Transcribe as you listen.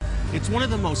It's one of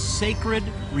the most sacred,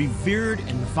 revered,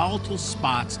 and volatile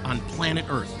spots on planet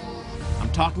Earth. I'm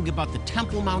talking about the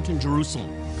Temple Mount in Jerusalem.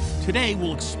 Today,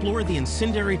 we'll explore the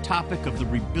incendiary topic of the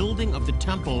rebuilding of the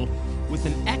temple with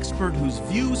an expert whose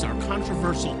views are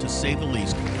controversial, to say the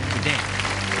least, today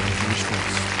on Jewish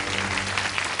Voice.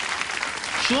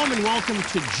 Shalom and welcome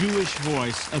to Jewish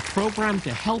Voice, a program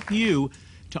to help you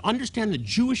to understand the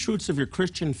Jewish roots of your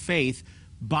Christian faith,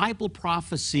 Bible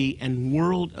prophecy, and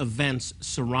world events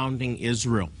surrounding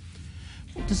Israel.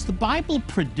 Does the Bible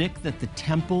predict that the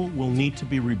temple will need to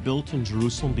be rebuilt in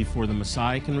Jerusalem before the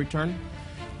Messiah can return?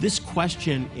 This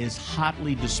question is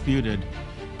hotly disputed,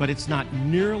 but it's not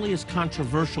nearly as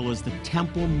controversial as the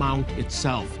Temple Mount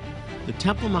itself. The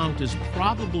Temple Mount is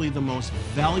probably the most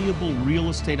valuable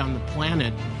real estate on the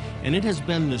planet, and it has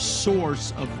been the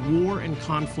source of war and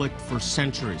conflict for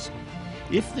centuries.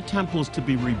 If the temple is to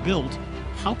be rebuilt,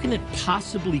 how can it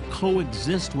possibly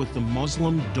coexist with the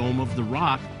Muslim Dome of the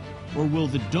Rock? Or will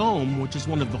the dome, which is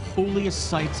one of the holiest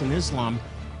sites in Islam,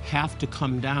 have to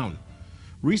come down?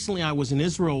 Recently, I was in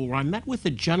Israel where I met with a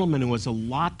gentleman who has a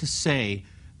lot to say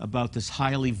about this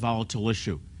highly volatile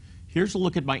issue. Here's a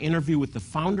look at my interview with the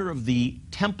founder of the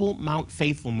Temple Mount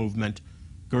Faithful movement,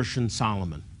 Gershon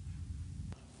Solomon.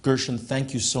 Gershon,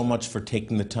 thank you so much for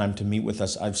taking the time to meet with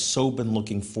us. I've so been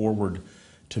looking forward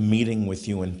to meeting with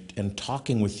you and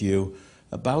talking with you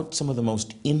about some of the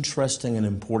most interesting and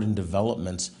important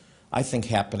developments, I think,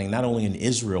 happening not only in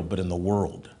Israel but in the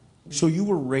world. So you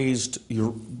were raised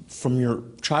from your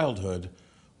childhood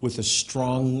with a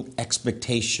strong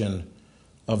expectation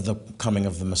of the coming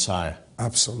of the Messiah.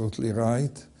 Absolutely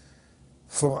right.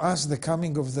 For us, the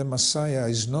coming of the Messiah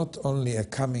is not only a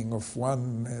coming of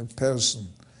one person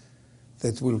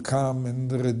that will come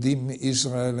and redeem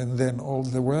Israel and then all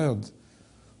the world.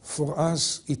 For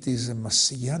us, it is a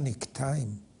messianic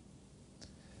time.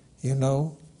 You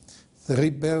know, the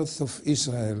rebirth of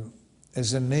Israel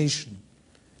as a nation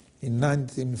in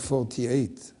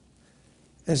 1948,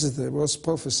 as it was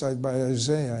prophesied by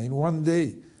Isaiah, in one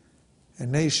day, a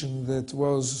nation that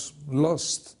was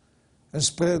lost and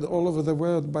spread all over the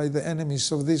world by the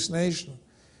enemies of this nation,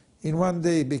 in one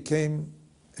day became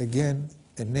again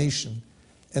a nation,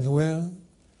 and were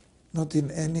not in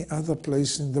any other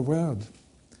place in the world,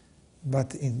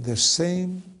 but in the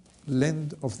same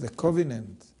land of the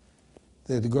covenant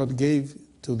that God gave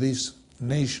to this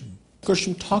nation.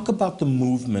 Gershon, talk about the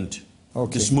movement,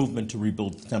 Okay. This movement to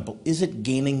rebuild the temple. Is it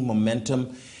gaining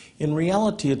momentum? In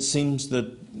reality, it seems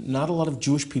that not a lot of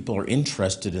Jewish people are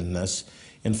interested in this.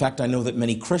 In fact, I know that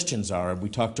many Christians are. We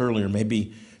talked earlier,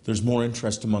 maybe there's more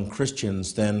interest among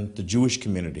Christians than the Jewish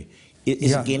community.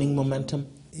 Is it gaining momentum?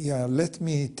 Yeah, let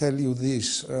me tell you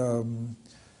this.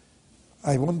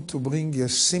 I want to bring a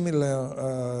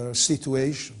similar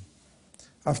situation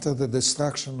after the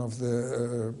destruction of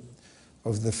the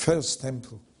first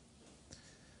temple,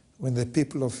 when the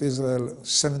people of Israel,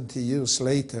 70 years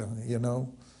later, you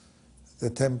know, the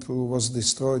temple was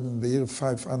destroyed in the year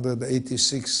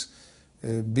 586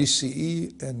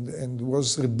 BCE and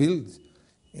was rebuilt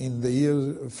in the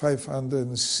year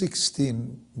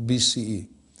 516 BCE.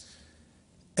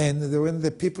 And when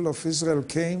the people of Israel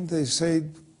came, they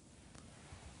said,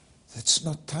 it's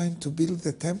not time to build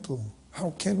the temple.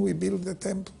 How can we build the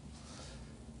temple?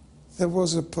 There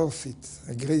was a prophet,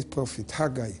 a great prophet,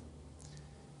 Haggai.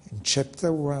 In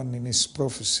chapter 1 in his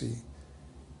prophecy,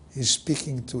 he's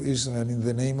speaking to Israel in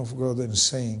the name of God and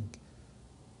saying,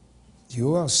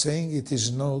 you are saying it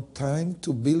is no time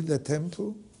to build the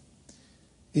temple?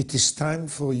 It is time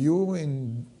for you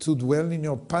to dwell in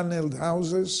your paneled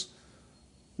houses,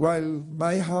 while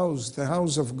my house, the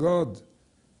house of God,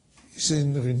 is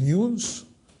in renewals,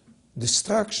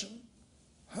 destruction.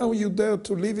 How you dare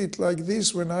to leave it like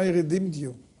this when I redeemed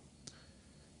you?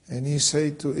 And he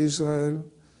said to Israel,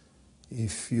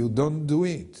 if you don't do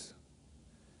it,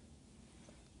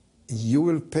 you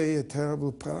will pay a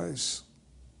terrible price.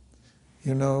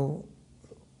 You know,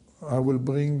 I will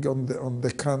bring on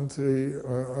the country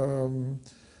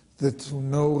that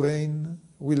no rain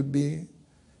will be.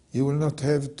 You will not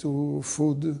have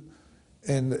food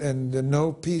and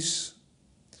no peace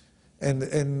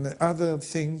and other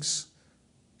things.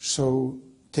 So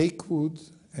take wood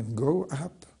and go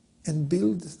up and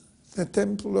build the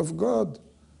temple of God,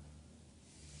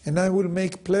 and I will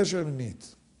make pleasure in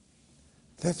it.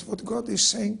 That's what God is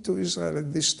saying to Israel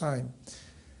at this time.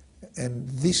 And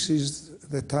this is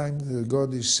the time that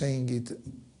God is saying it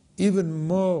even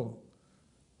more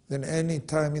than any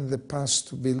time in the past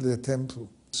to build the temple.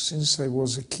 Since I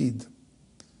was a kid,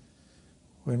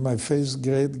 when my first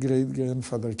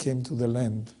great-great-grandfather came to the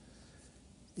land,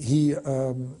 he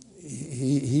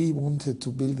he wanted to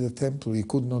build the temple. He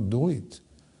could not do it.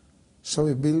 So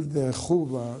he built the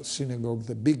Chuva synagogue,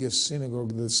 the biggest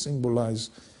synagogue that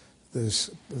symbolized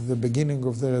the beginning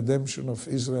of the redemption of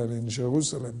Israel in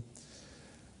Jerusalem.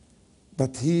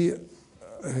 But he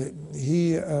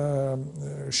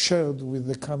shared with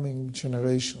the coming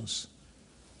generations,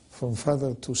 from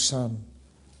father to son,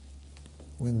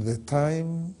 when the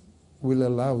time will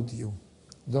allow you,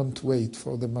 don't wait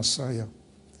for the Messiah.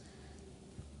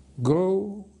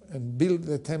 Go and build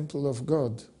the temple of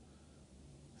God.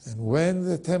 And when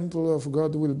the temple of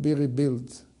God will be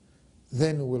rebuilt,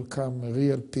 then will come a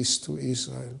real peace to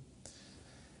Israel.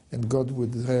 And God will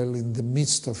dwell in the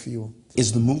midst of you.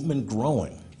 Is the movement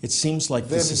growing? It seems like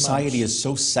the Very society much. is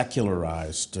so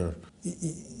secularized.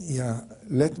 Yeah,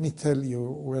 let me tell you,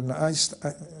 when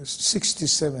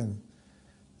 67,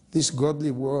 this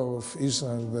godly war of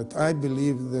Israel, that I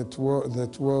believe that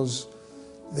was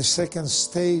the second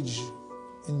stage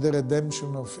in the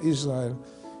redemption of Israel,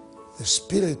 the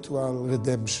spiritual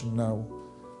redemption now.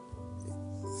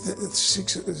 The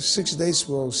 6 Days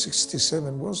War,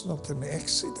 67, was not an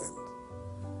accident.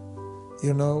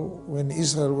 You know, when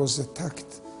Israel was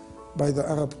attacked by the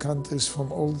Arab countries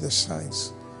from all the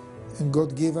sides, and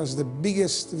God gave us the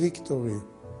biggest victory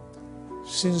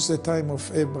since the time of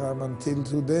Abraham until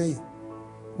today,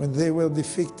 when they were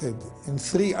defeated. In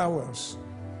 3 hours,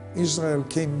 Israel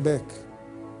came back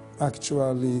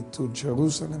actually to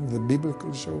Jerusalem, the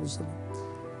biblical Jerusalem,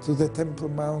 to the Temple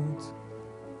Mount,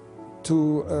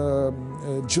 to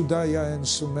Judea and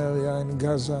Samaria and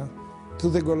Gaza, to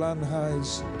the Golan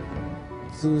Heights,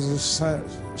 to the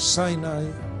Sinai,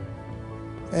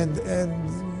 and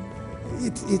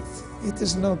it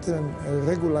is not a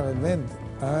regular event.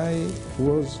 I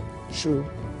was sure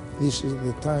this is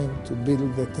the time to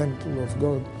build the temple of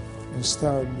God and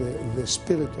start the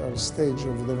spiritual stage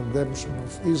of the redemption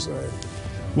of Israel.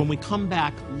 When we come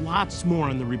back, lots more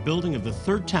on the rebuilding of the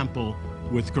Third Temple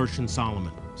with Gershon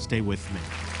Solomon. Stay with me.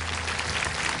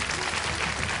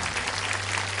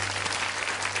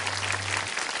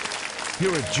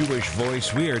 Here at Jewish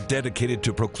Voice, we are dedicated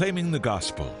to proclaiming the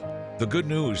gospel, the good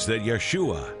news that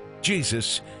Yeshua,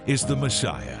 Jesus, is the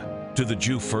Messiah, to the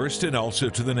Jew first and also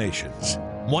to the nations.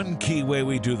 One key way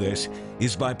we do this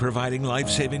is by providing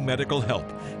life-saving medical help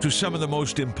to some of the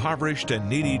most impoverished and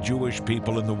needy Jewish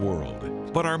people in the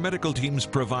world. But our medical teams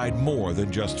provide more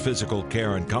than just physical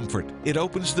care and comfort. It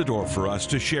opens the door for us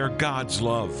to share God's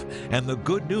love and the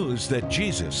good news that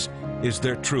Jesus is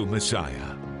their true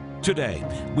Messiah. Today,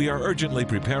 we are urgently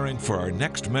preparing for our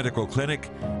next medical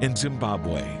clinic in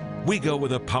Zimbabwe. We go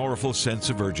with a powerful sense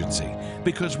of urgency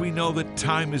because we know that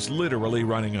time is literally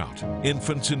running out.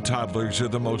 Infants and toddlers are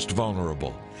the most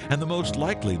vulnerable and the most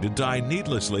likely to die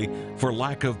needlessly for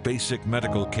lack of basic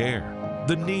medical care.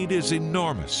 The need is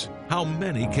enormous. How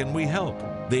many can we help?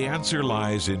 The answer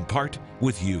lies in part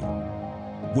with you.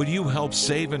 Will you help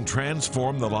save and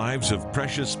transform the lives of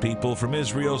precious people from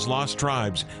Israel's lost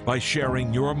tribes by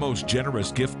sharing your most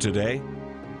generous gift today?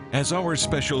 As our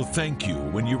special thank you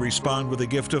when you respond with a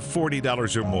gift of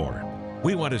 $40 or more,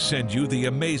 we want to send you the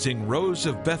amazing Rose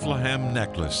of Bethlehem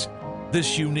necklace.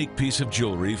 This unique piece of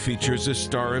jewelry features a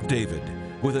Star of David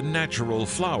with a natural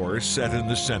flower set in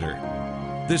the center.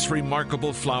 This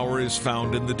remarkable flower is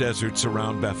found in the deserts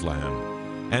around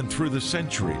Bethlehem, and through the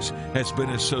centuries has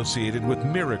been associated with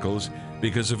miracles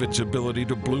because of its ability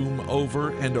to bloom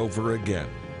over and over again.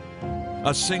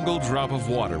 A single drop of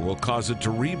water will cause it to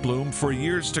rebloom for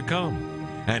years to come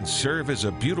and serve as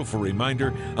a beautiful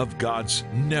reminder of God's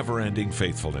never-ending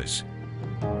faithfulness.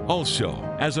 Also,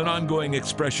 as an ongoing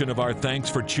expression of our thanks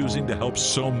for choosing to help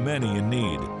so many in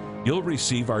need, you'll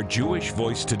receive our Jewish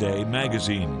Voice Today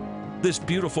magazine. This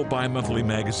beautiful bi-monthly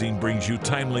magazine brings you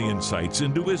timely insights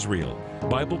into Israel,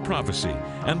 Bible prophecy,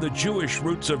 and the Jewish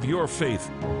roots of your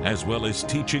faith, as well as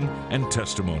teaching and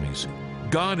testimonies.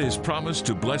 God has promised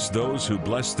to bless those who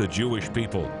bless the Jewish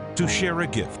people. To share a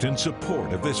gift in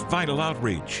support of this vital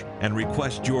outreach and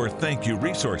request your thank you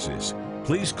resources,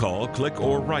 please call, click,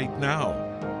 or write now.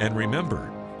 And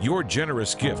remember, your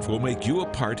generous gift will make you a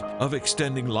part of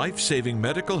extending life-saving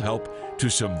medical help to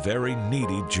some very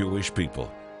needy Jewish people.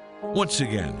 Once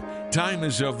again, time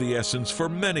is of the essence for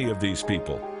many of these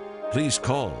people. Please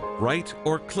call, write,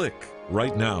 or click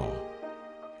right now.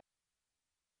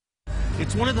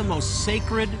 It's one of the most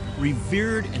sacred,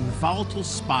 revered, and volatile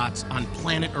spots on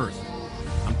planet Earth.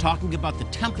 I'm talking about the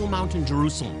Temple Mount in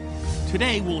Jerusalem.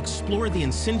 Today, we'll explore the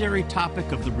incendiary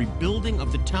topic of the rebuilding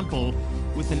of the temple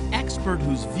with an expert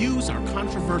whose views are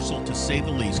controversial, to say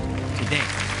the least, today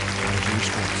on Jewish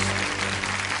Voice.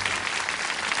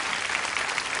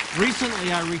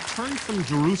 Recently, I returned from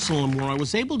Jerusalem where I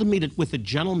was able to meet with a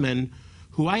gentleman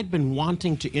who I had been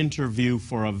wanting to interview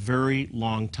for a very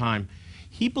long time.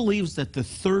 He believes that the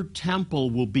third temple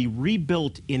will be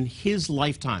rebuilt in his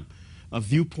lifetime, a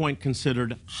viewpoint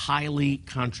considered highly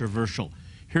controversial.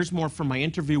 Here's more from my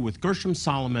interview with Gershom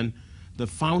Solomon, the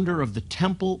founder of the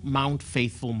Temple Mount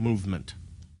Faithful movement.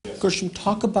 Gershom,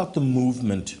 talk about the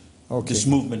movement, Okay. this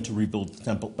movement to rebuild the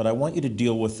temple, but I want you to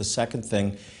deal with the second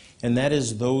thing, and that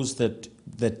is those that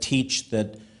teach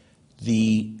that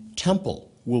the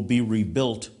temple will be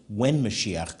rebuilt when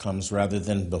Mashiach comes rather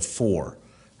than before.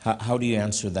 How do you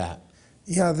answer that?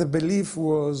 Yeah, the belief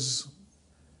was,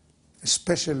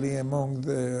 especially among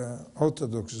the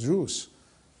Orthodox Jews,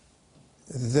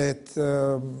 that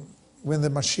when the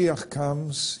Mashiach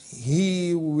comes,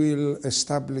 he will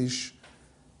reestablish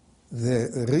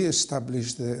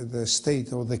the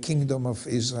state or the kingdom of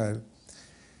Israel.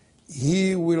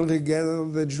 He will regather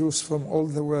the Jews from all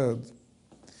the world.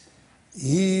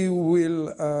 He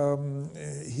will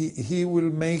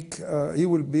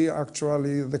be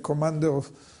actually the commander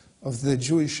of the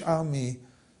Jewish army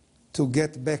to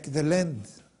get back the land.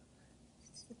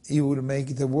 He will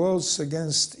make the wars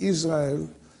against Israel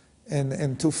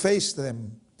and to face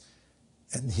them.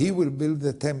 And he will build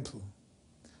the temple.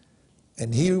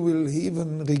 And he will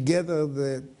even regather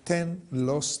the 10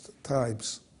 lost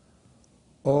tribes.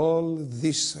 All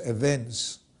these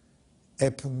events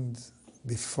happened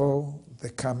before the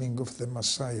coming of the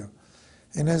Messiah.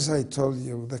 And as I told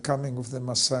you, the coming of the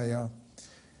Messiah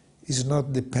is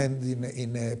not dependent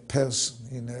in a person,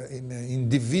 in an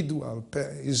individual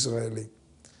Israeli.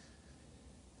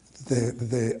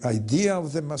 The idea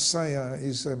of the Messiah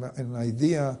is an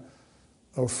idea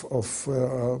of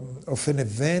an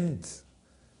event,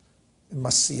 a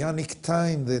messianic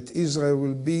time that Israel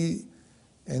will be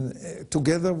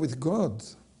together with God.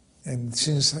 And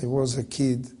since I was a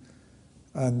kid,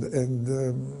 and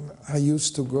I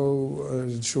used to go,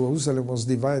 Jerusalem was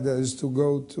divided, I used to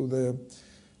go to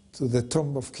the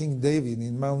tomb of King David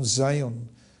in Mount Zion,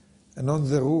 and on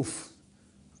the roof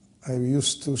I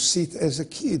used to sit as a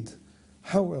kid,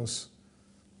 hours,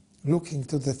 looking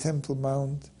to the Temple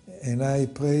Mount, and I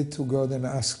prayed to God and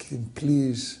asked him,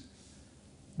 please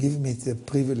give me the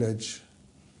privilege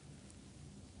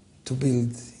to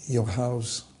build your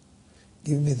house.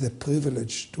 Give me the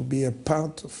privilege to be a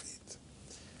part of it.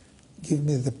 Give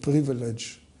me the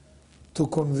privilege to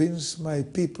convince my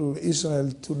people,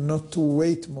 Israel, not to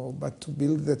wait more, but to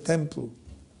build the temple.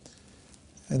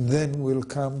 And then will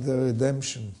come the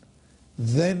redemption.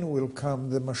 Then will come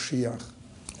the Mashiach.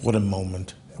 What a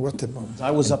moment. What a moment.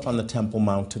 I was up on the Temple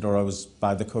Mount, or I was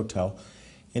by the Kotel,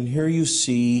 and here you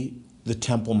see the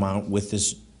Temple Mount with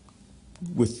this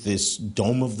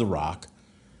Dome of the Rock,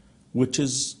 which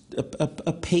is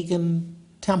a pagan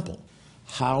temple.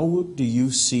 How do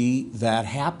you see that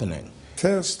happening?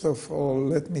 First of all,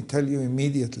 let me tell you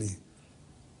immediately,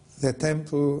 the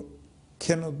temple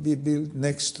cannot be built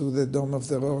next to the Dome of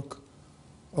the Rock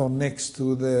or next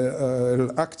to the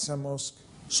Al-Aqsa Mosque.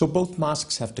 So both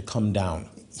mosques have to come down.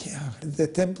 Yeah, the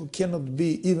temple cannot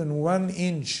be even 1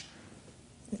 inch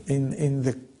in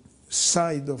the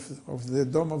side of the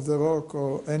Dome of the Rock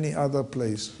or any other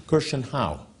place. Gershom,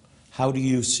 how? How do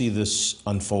you see this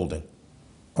unfolding?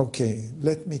 Okay,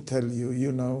 let me tell you,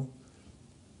 you know,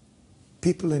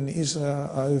 people in Israel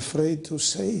are afraid to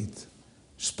say it,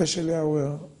 especially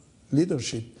our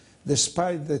leadership,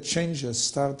 despite the changes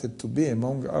started to be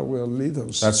among our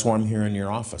leaders. That's why I'm here in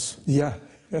your office. Yeah.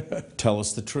 Tell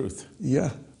us the truth.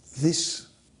 Yeah. This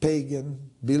pagan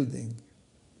building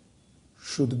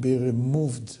should be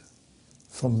removed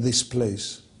from this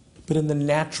place. But in the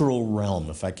natural realm,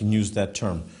 if I can use that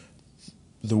term,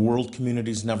 the world community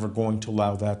is never going to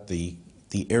allow that. The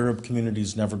Arab community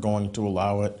is never going to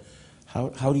allow it.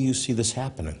 How do you see this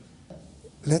happening?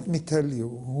 Let me tell you,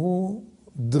 who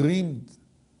dreamed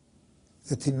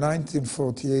that in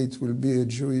 1948 will be a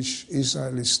Jewish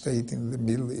Israeli state in the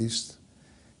Middle East,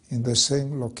 in the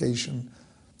same location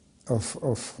of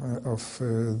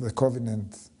the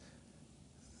covenant,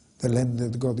 the land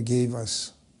that God gave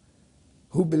us?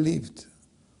 Who believed?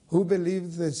 Who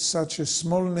believed that such a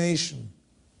small nation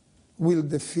will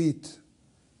defeat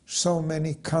so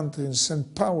many countries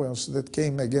and powers that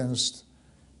came against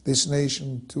this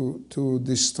nation to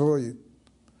destroy it,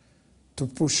 to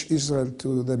push Israel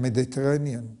to the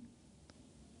Mediterranean?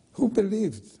 Who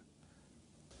believed?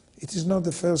 It is not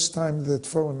the first time that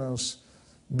foreigners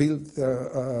built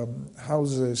their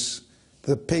houses,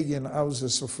 the pagan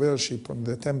houses of worship on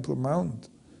the Temple Mount,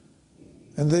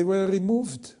 and they were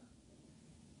removed.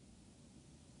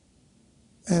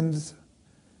 And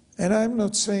I'm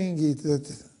not saying it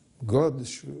that God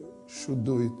should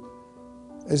do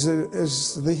it. As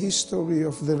the history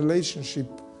of the relationship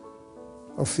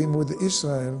of him with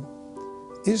Israel,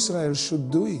 Israel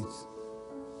should do it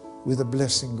with the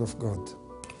blessing of God.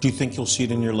 Do you think you'll see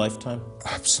it in your lifetime?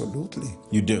 Absolutely.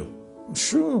 You do?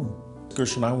 Sure.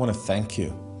 Gershon, I want to thank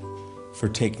you for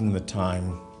taking the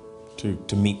time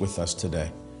to meet with us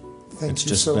today. Thank It's you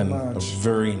just so been much. a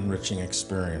very enriching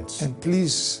experience. And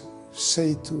please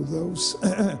say to those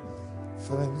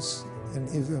friends and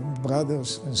even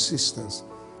brothers and sisters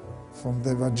from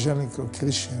the evangelical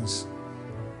Christians,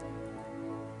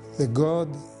 the God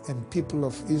and people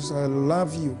of Israel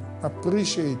love you,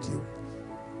 appreciate you.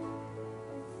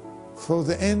 For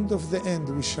the end of the end,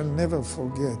 we shall never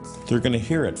forget. They're going to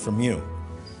hear it from you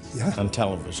Yeah. on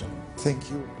television.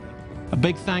 Thank you. A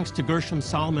big thanks to Gershom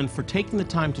Solomon for taking the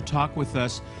time to talk with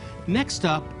us. Next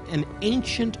up, an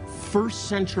ancient 1st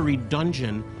century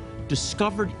dungeon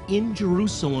discovered in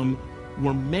Jerusalem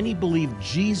where many believe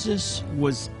Jesus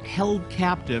was held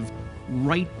captive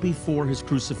right before his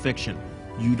crucifixion.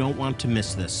 You don't want to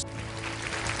miss this.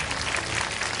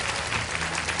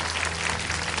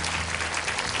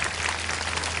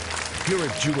 Here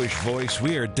at Jewish Voice,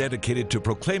 we are dedicated to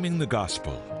proclaiming the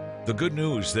gospel, the good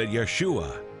news that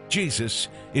Yeshua, Jesus,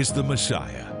 is the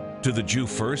Messiah, to the Jew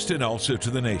first and also to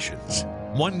the nations.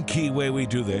 One key way we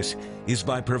do this is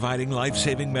by providing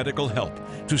life-saving medical help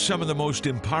to some of the most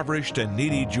impoverished and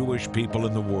needy Jewish people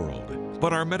in the world.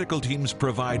 But our medical teams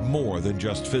provide more than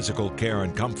just physical care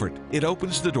and comfort. It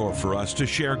opens the door for us to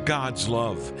share God's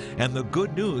love and the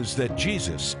good news that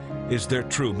Jesus is their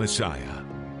true Messiah.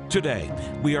 Today,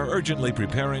 we are urgently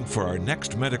preparing for our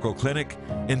next medical clinic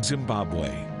in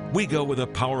Zimbabwe. We go with a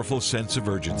powerful sense of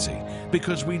urgency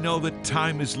because we know that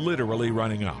time is literally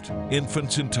running out.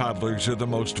 Infants and toddlers are the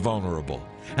most vulnerable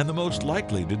and the most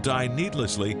likely to die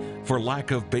needlessly for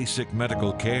lack of basic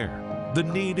medical care. The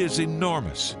need is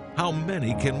enormous. How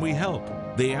many can we help?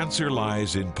 The answer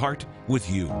lies in part with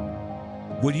you.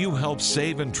 Would you help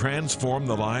save and transform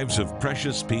the lives of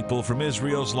precious people from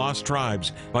Israel's lost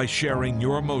tribes by sharing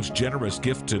your most generous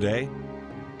gift today?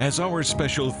 As our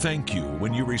special thank you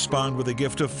when you respond with a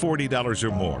gift of $40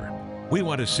 or more, we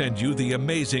want to send you the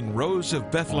amazing Rose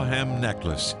of Bethlehem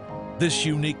necklace. This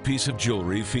unique piece of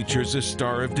jewelry features a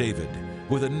Star of David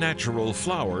with a natural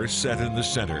flower set in the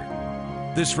center.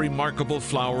 This remarkable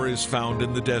flower is found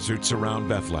in the deserts around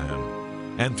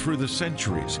Bethlehem, and through the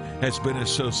centuries has been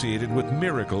associated with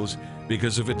miracles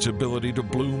because of its ability to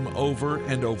bloom over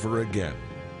and over again.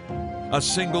 A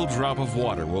single drop of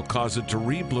water will cause it to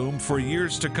rebloom for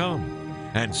years to come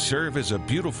and serve as a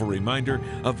beautiful reminder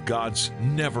of God's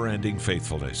never-ending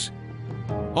faithfulness.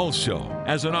 Also,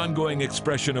 as an ongoing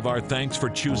expression of our thanks for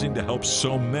choosing to help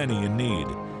so many in need,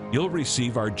 you'll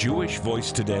receive our Jewish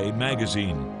Voice Today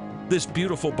magazine. This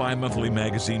beautiful bi-monthly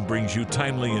magazine brings you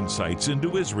timely insights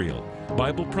into Israel,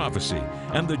 Bible prophecy,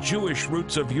 and the Jewish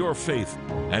roots of your faith,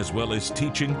 as well as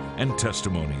teaching and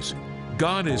testimonies.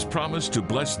 God has promised to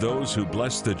bless those who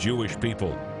bless the Jewish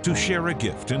people. To share a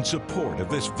gift in support of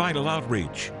this vital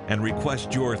outreach and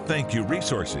request your thank you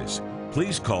resources,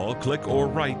 please call, click, or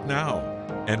write now.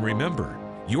 And remember,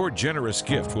 your generous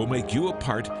gift will make you a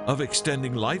part of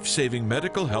extending life-saving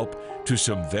medical help to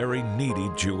some very needy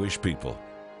Jewish people.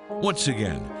 Once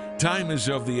again, time is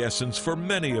of the essence for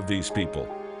many of these people.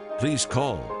 Please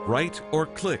call, write, or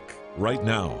click right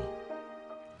now.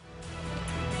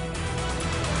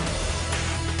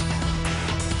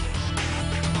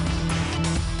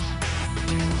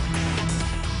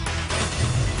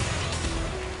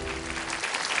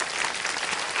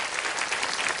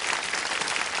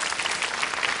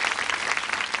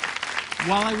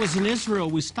 While I was in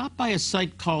Israel, we stopped by a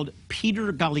site called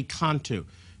Peter Gallicantu.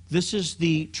 This is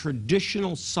the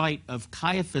traditional site of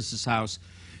Caiaphas' house.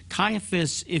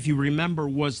 Caiaphas, if you remember,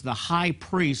 was the high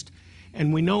priest,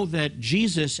 and we know that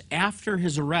Jesus, after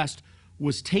his arrest,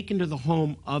 was taken to the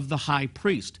home of the high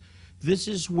priest. This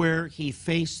is where he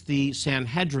faced the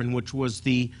Sanhedrin, which was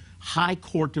the high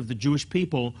court of the Jewish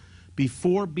people,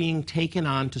 before being taken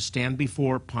on to stand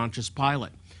before Pontius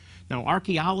Pilate. Now,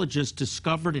 archaeologists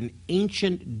discovered an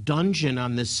ancient dungeon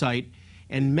on this site,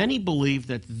 and many believe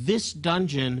that this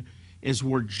dungeon is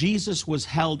where Jesus was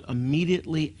held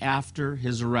immediately after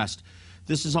his arrest.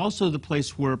 This is also the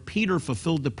place where Peter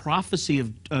fulfilled the prophecy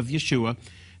of Yeshua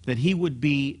that he would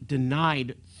be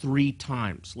denied 3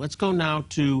 times. Let's go now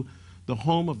to the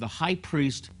home of the high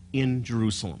priest in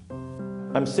Jerusalem.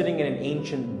 I'm sitting in an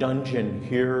ancient dungeon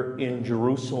here in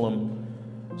Jerusalem.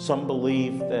 Some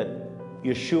believe that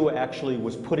Yeshua actually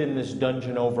was put in this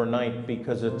dungeon overnight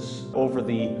because it's over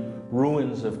the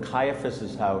ruins of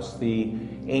Caiaphas' house, the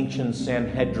ancient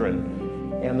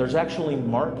Sanhedrin. And there's actually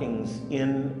markings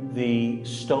in the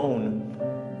stone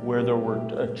where there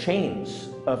were chains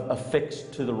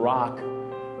affixed to the rock.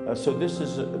 So this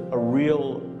is a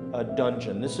real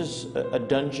dungeon. This is a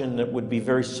dungeon that would be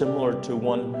very similar to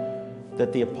one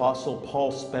that the Apostle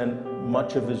Paul spent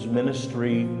much of his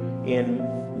ministry in.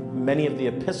 Many of the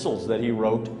epistles that he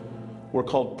wrote were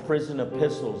called prison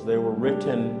epistles. They were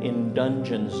written in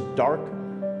dungeons, dark,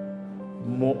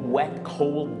 wet,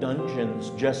 cold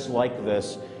dungeons just like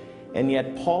this. And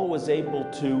yet Paul was able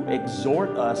to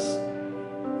exhort us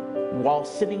while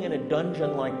sitting in a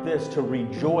dungeon like this to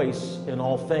rejoice in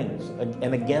all things.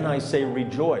 And again, I say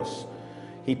rejoice.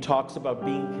 He talks about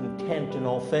being content in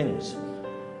all things.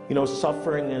 You know,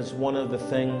 suffering is one of the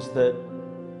things that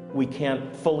we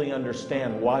can't fully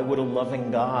understand. Why would a loving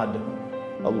God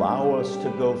allow us to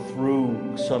go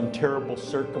through some terrible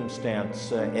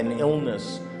circumstance, an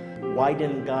illness? Why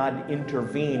didn't God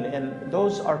intervene? And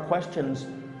those are questions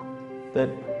that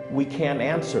we can't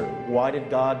answer. Why did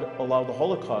God allow the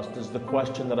Holocaust is the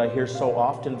question that I hear so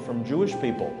often from Jewish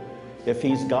people. If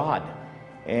he's God,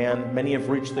 and many have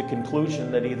reached the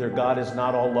conclusion that either God is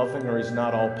not all loving or he's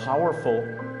not all powerful,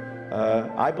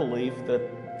 I believe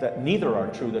that neither are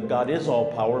true, that God is all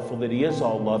powerful, that he is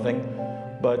all loving,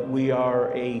 but we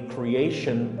are a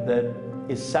creation that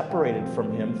is separated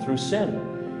from him through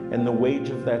sin. And the wage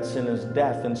of that sin is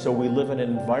death. And so we live in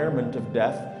an environment of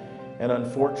death. And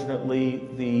unfortunately,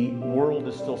 the world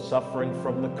is still suffering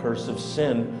from the curse of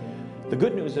sin. The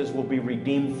good news is we'll be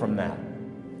redeemed from that.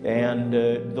 And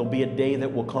there'll be a day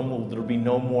that will come where there'll be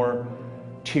no more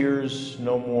tears,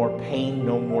 no more pain,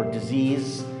 no more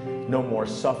disease, no more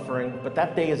suffering. But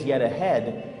that day is yet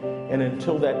ahead. And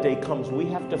until that day comes, we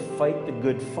have to fight the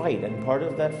good fight. And part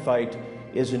of that fight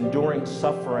is enduring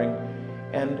suffering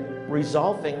and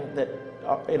resolving that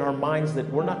in our minds that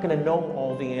we're not going to know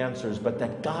all the answers, but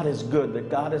that God is good, that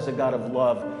God is a God of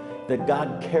love, that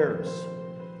God cares.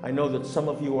 I know that some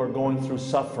of you are going through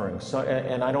suffering,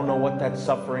 and I don't know what that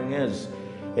suffering is.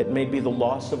 It may be the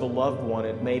loss of a loved one.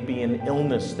 It may be an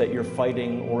illness that you're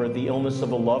fighting, or the illness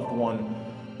of a loved one,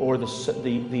 or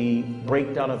the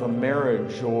breakdown of a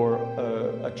marriage, or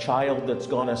a child that's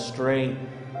gone astray.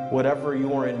 Whatever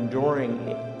you are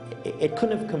enduring, it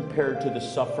couldn't have compared to the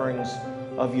sufferings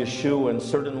of Yeshua, and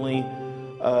certainly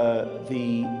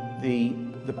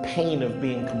the pain of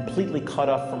being completely cut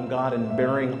off from God and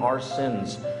bearing our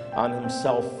sins on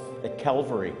himself at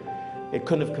Calvary. It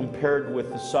couldn't have compared with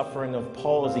the suffering of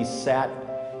Paul as he sat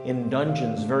in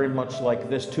dungeons, very much like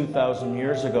this 2,000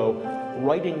 years ago,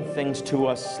 writing things to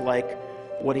us like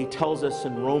what he tells us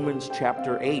in Romans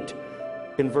chapter 8,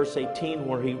 in verse 18,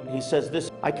 where he says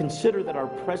this: I consider that our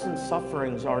present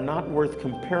sufferings are not worth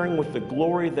comparing with the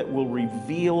glory that will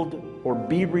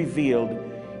be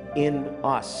revealed in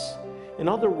us. In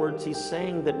other words, he's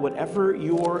saying that whatever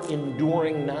you're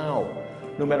enduring now,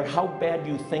 no matter how bad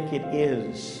you think it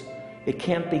is, it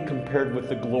can't be compared with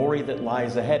the glory that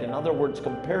lies ahead. In other words,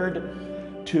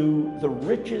 compared to the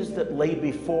riches that lay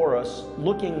before us,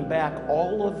 looking back,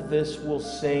 all of this will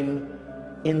seem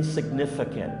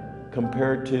insignificant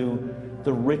compared to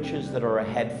the riches that are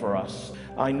ahead for us.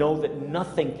 I know that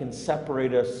nothing can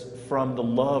separate us from the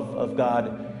love of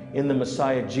God in the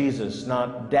Messiah Jesus.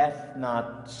 Not death,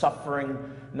 not suffering,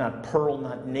 not peril,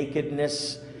 not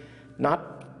nakedness,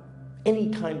 not any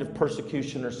kind of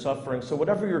persecution or suffering. So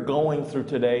whatever you're going through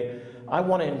today, I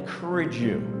want to encourage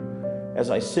you, as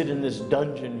I sit in this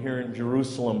dungeon here in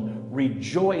Jerusalem,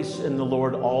 rejoice in the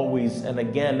Lord always. And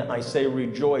again, I say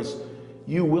rejoice.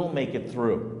 You will make it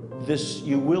through.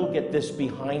 You will get this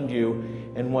behind you,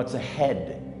 and what's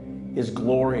ahead is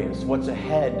glorious. What's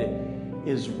ahead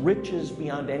is riches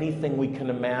beyond anything we can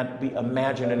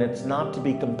imagine, and it's not to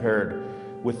be compared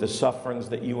with the sufferings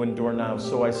that you endure now.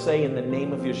 So I say in the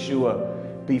name of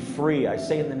Yeshua, be free. I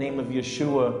say in the name of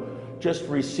Yeshua, just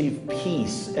receive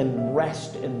peace and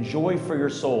rest and joy for your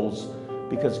souls,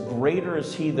 because greater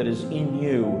is he that is in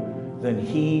you than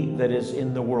he that is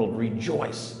in the world.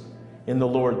 Rejoice in the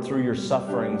Lord through your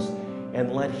sufferings,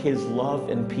 and let his love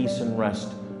and peace and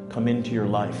rest come into your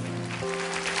life.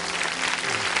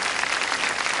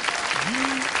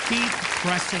 You keep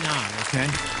pressing on, okay?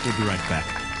 We'll be right back.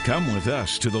 Come with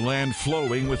us to the land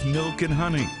flowing with milk and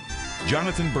honey.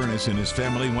 Jonathan Bernis and his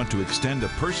family want to extend a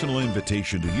personal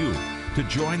invitation to you to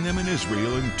join them in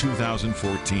Israel in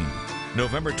 2014,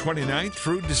 November 29th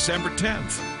through December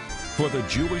 10th, for the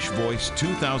Jewish Voice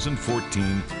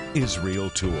 2014 Israel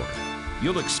Tour.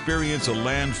 You'll experience a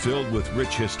land filled with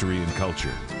rich history and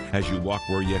culture as you walk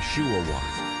where Yeshua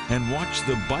walked and watch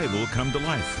the Bible come to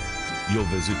life. You'll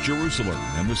visit Jerusalem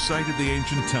and the site of the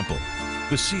ancient temple,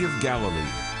 the Sea of Galilee,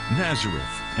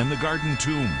 Nazareth, and the Garden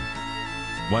Tomb.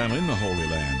 While in the Holy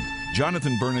Land,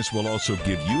 Jonathan Bernis will also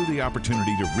give you the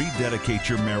opportunity to rededicate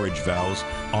your marriage vows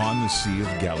on the Sea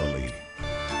of Galilee.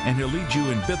 And he'll lead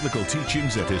you in biblical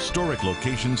teachings at historic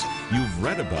locations you've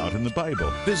read about in the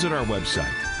Bible. Visit our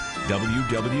website,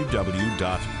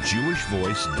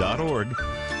 www.jewishvoice.org,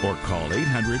 or call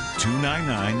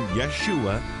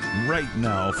 800-299-YESHUA right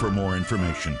now for more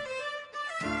information.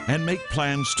 And make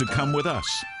plans to come with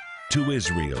us to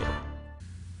Israel.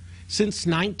 Since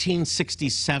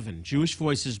 1967, Jewish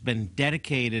Voice has been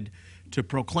dedicated to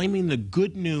proclaiming the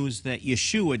good news that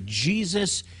Yeshua,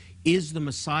 Jesus, is the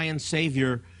Messiah and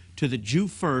Savior to the Jew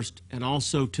first and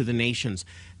also to the nations.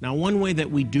 Now, one way that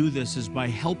we do this is by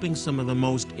helping some of the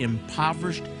most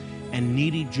impoverished and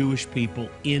needy Jewish people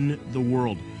in the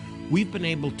world. We've been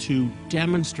able to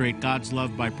demonstrate God's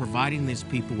love by providing these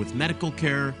people with medical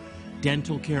care,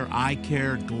 dental care, eye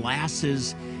care,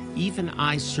 glasses, even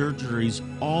eye surgeries,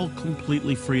 all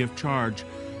completely free of charge.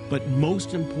 But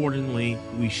most importantly,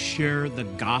 we share the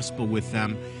gospel with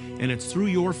them, and it's through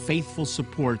your faithful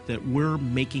support that we're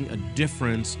making a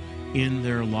difference in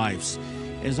their lives.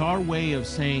 As our way of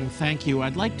saying thank you,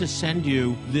 I'd like to send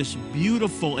you this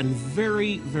beautiful and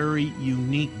very, very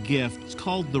unique gift. It's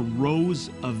called the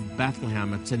Rose of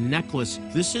Bethlehem. It's a necklace.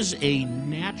 This is a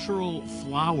natural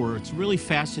flower. It's really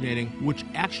fascinating, which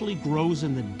actually grows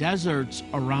in the deserts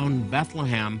around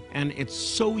Bethlehem, and it's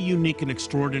so unique and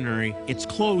extraordinary. It's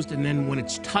closed, and then when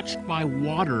it's touched by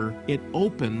water, it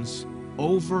opens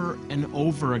over and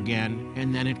over again,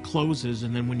 and then it closes,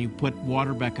 and then when you put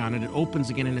water back on it, it opens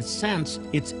again. In a sense,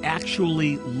 it's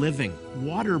actually living.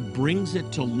 Water brings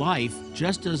it to life,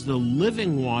 just as the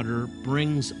living water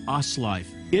brings us life.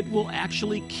 It will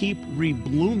actually keep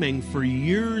reblooming for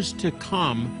years to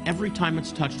come every time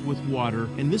it's touched with water,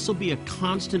 and this will be a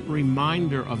constant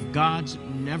reminder of God's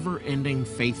never-ending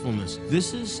faithfulness.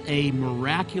 This is a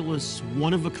miraculous,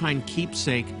 one-of-a-kind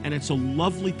keepsake, and it's a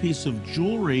lovely piece of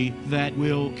jewelry that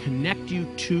will connect you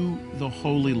to the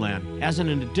Holy Land. As an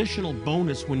additional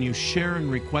bonus, when you share and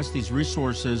request these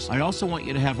resources, I also want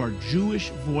you to have our Jewish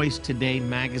Voice Today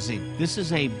magazine. This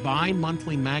is a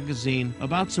bi-monthly magazine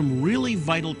about some really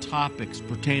vital topics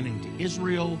pertaining to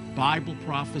Israel, Bible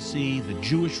prophecy, the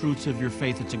Jewish roots of your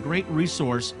faith. It's a great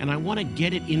resource, and I want to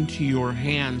get it into your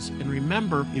hands. And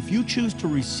remember, if you choose to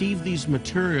receive these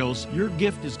materials, your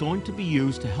gift is going to be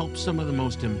used to help some of the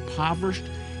most impoverished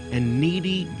and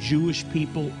needy Jewish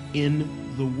people in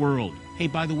the world. Hey,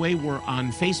 by the way, we're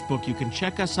on Facebook. You can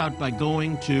check us out by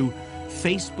going to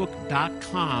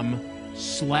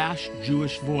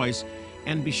facebook.com/Jewish Voice.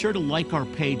 And be sure to like our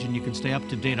page, and you can stay up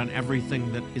to date on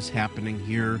everything that is happening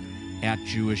here at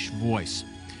Jewish Voice.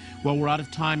 Well, we're out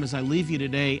of time. As I leave you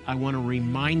today, I want to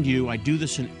remind you, I do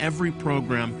this in every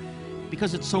program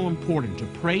because it's so important, to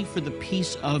pray for the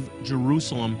peace of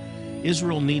Jerusalem.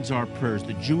 Israel needs our prayers.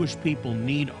 The Jewish people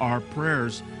need our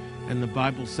prayers. And the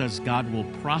Bible says God will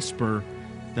prosper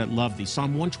that love thee.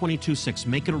 Psalm 122:6,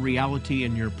 make it a reality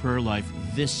in your prayer life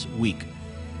this week.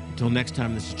 Until next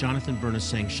time, this is Jonathan Bernis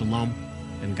saying shalom,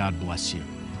 and God bless you.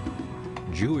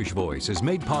 Jewish Voice is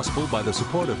made possible by the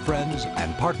support of friends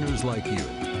and partners like you.